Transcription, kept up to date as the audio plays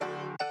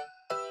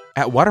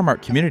At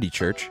Watermark Community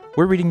Church,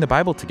 we're reading the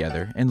Bible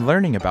together and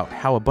learning about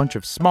how a bunch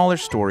of smaller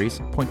stories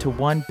point to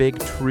one big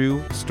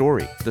true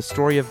story, the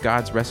story of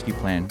God's rescue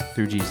plan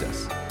through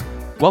Jesus.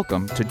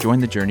 Welcome to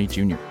Join the Journey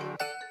Junior.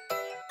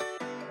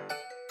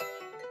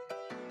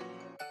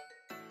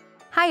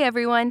 Hi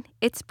everyone,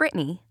 it's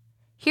Brittany.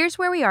 Here's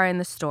where we are in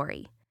the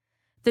story.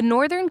 The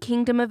northern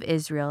kingdom of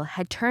Israel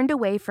had turned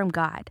away from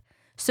God,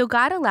 so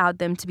God allowed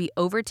them to be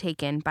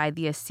overtaken by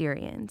the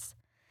Assyrians.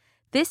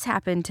 This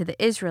happened to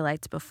the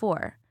Israelites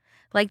before,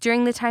 like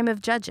during the time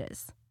of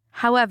Judges.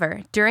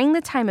 However, during the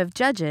time of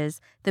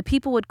Judges, the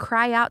people would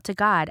cry out to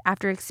God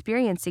after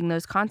experiencing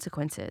those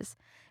consequences,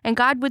 and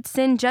God would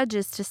send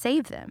judges to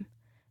save them.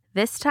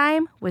 This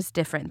time was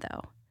different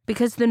though,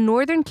 because the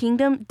northern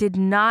kingdom did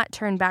not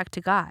turn back to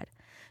God,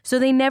 so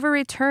they never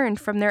returned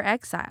from their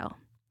exile.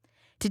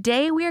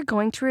 Today we are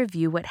going to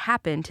review what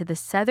happened to the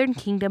southern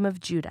kingdom of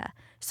Judah,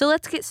 so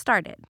let's get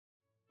started.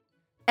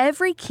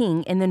 Every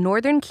king in the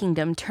northern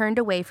kingdom turned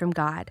away from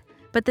God,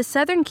 but the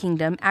southern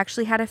kingdom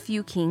actually had a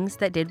few kings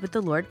that did what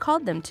the Lord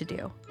called them to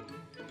do.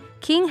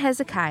 King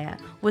Hezekiah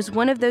was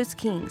one of those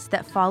kings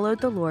that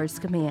followed the Lord's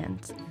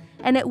commands,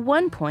 and at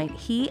one point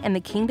he and the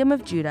kingdom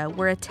of Judah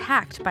were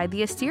attacked by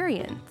the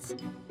Assyrians.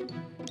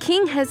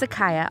 King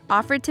Hezekiah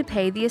offered to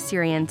pay the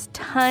Assyrians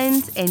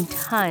tons and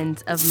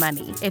tons of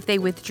money if they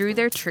withdrew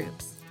their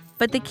troops,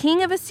 but the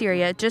king of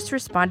Assyria just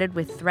responded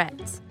with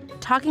threats,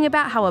 talking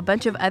about how a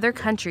bunch of other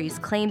countries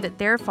claimed that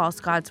their false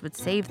gods would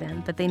save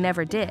them, but they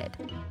never did.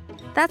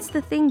 That's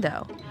the thing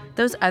though,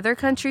 those other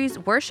countries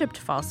worshipped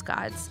false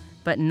gods,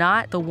 but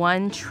not the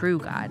one true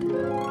God.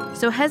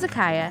 So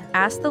Hezekiah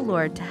asked the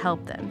Lord to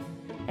help them,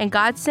 and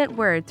God sent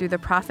word through the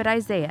prophet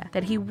Isaiah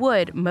that he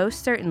would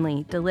most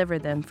certainly deliver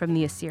them from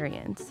the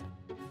Assyrians.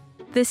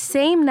 The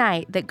same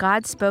night that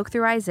God spoke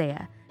through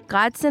Isaiah,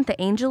 God sent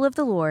the angel of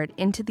the Lord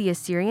into the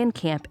Assyrian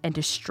camp and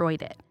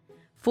destroyed it,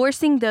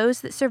 forcing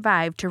those that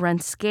survived to run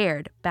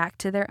scared back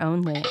to their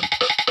own land.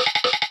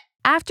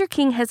 After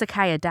King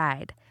Hezekiah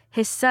died,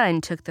 his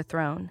son took the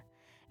throne,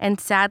 and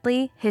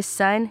sadly, his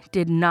son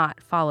did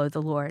not follow the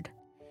Lord.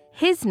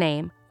 His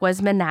name was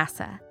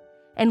Manasseh,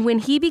 and when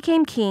he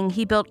became king,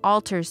 he built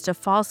altars to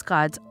false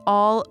gods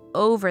all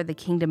over the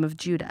kingdom of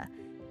Judah,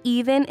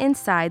 even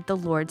inside the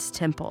Lord's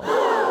temple.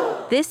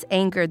 This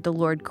angered the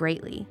Lord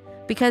greatly,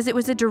 because it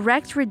was a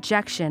direct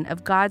rejection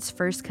of God's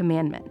first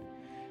commandment,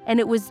 and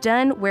it was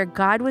done where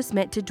God was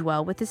meant to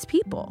dwell with his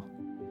people.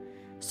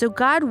 So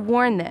God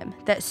warned them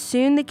that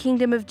soon the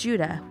kingdom of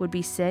Judah would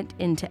be sent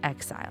into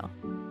exile.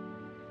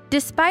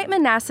 Despite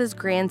Manasseh's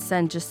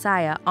grandson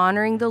Josiah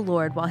honoring the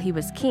Lord while he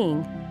was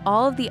king,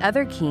 all of the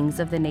other kings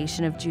of the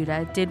nation of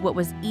Judah did what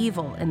was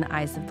evil in the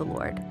eyes of the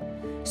Lord.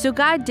 So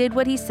God did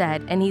what he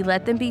said, and he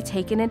let them be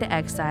taken into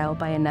exile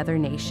by another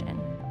nation.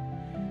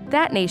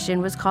 That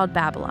nation was called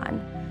Babylon,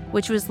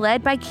 which was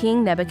led by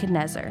King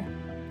Nebuchadnezzar.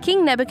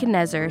 King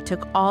Nebuchadnezzar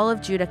took all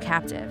of Judah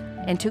captive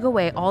and took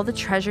away all the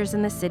treasures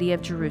in the city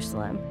of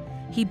Jerusalem.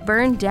 He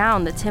burned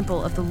down the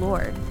temple of the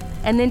Lord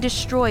and then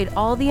destroyed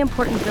all the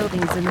important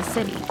buildings in the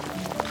city.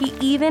 He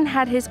even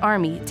had his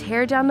army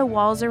tear down the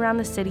walls around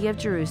the city of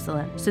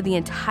Jerusalem, so the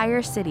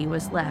entire city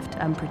was left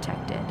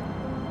unprotected.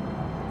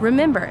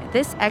 Remember,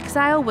 this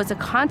exile was a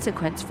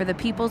consequence for the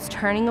people's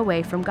turning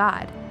away from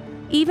God.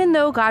 Even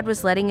though God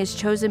was letting his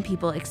chosen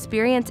people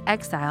experience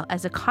exile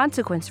as a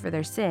consequence for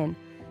their sin,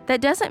 that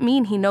doesn't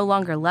mean he no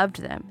longer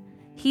loved them.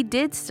 He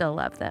did still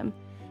love them.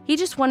 He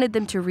just wanted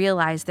them to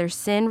realize their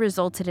sin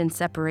resulted in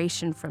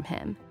separation from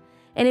him.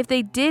 And if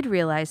they did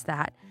realize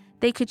that,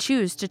 they could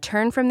choose to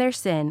turn from their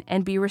sin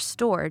and be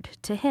restored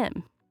to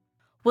him.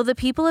 Will the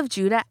people of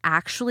Judah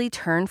actually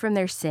turn from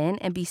their sin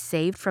and be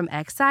saved from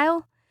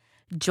exile?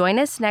 Join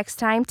us next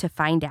time to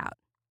find out.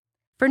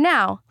 For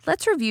now,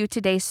 let's review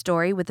today's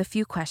story with a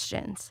few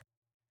questions.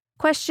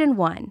 Question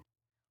 1.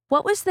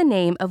 What was the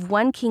name of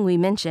one king we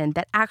mentioned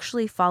that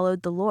actually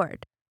followed the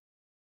Lord?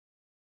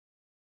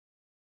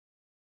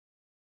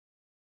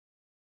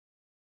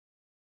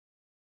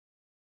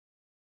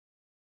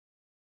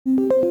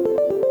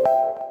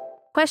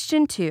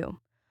 Question 2.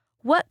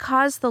 What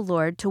caused the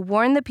Lord to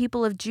warn the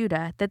people of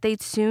Judah that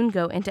they'd soon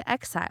go into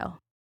exile?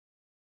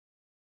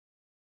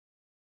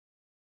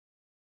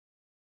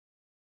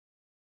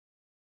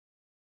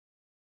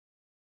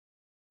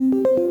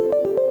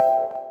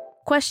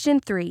 Question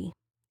 3.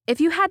 If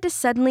you had to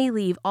suddenly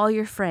leave all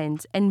your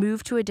friends and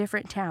move to a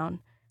different town,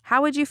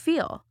 how would you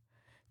feel?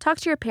 Talk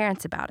to your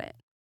parents about it.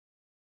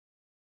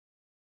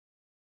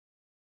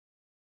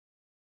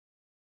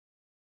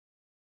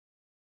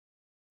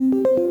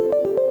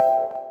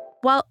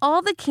 While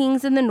all the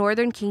kings in the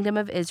northern kingdom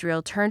of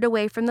Israel turned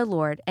away from the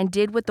Lord and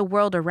did what the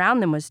world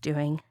around them was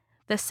doing,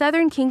 the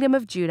southern kingdom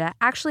of Judah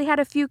actually had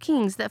a few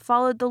kings that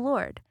followed the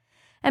Lord.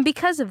 And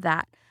because of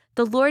that,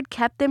 the Lord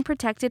kept them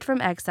protected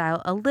from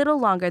exile a little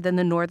longer than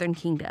the northern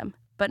kingdom,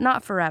 but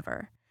not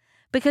forever,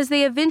 because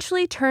they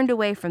eventually turned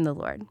away from the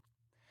Lord.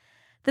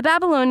 The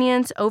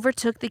Babylonians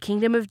overtook the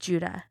kingdom of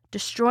Judah,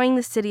 destroying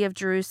the city of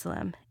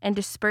Jerusalem and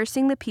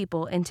dispersing the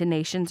people into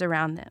nations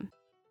around them.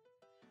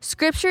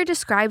 Scripture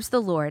describes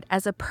the Lord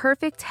as a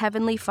perfect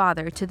heavenly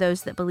Father to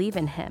those that believe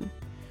in him.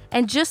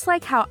 And just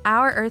like how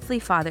our earthly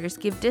fathers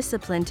give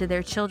discipline to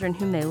their children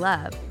whom they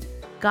love,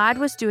 God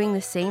was doing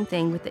the same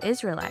thing with the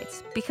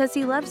Israelites because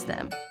he loves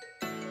them.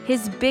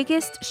 His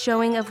biggest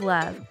showing of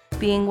love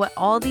being what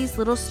all these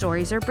little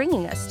stories are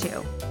bringing us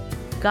to: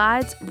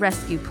 God's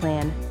rescue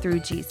plan through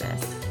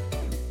Jesus.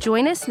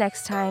 Join us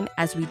next time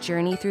as we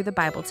journey through the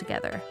Bible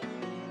together.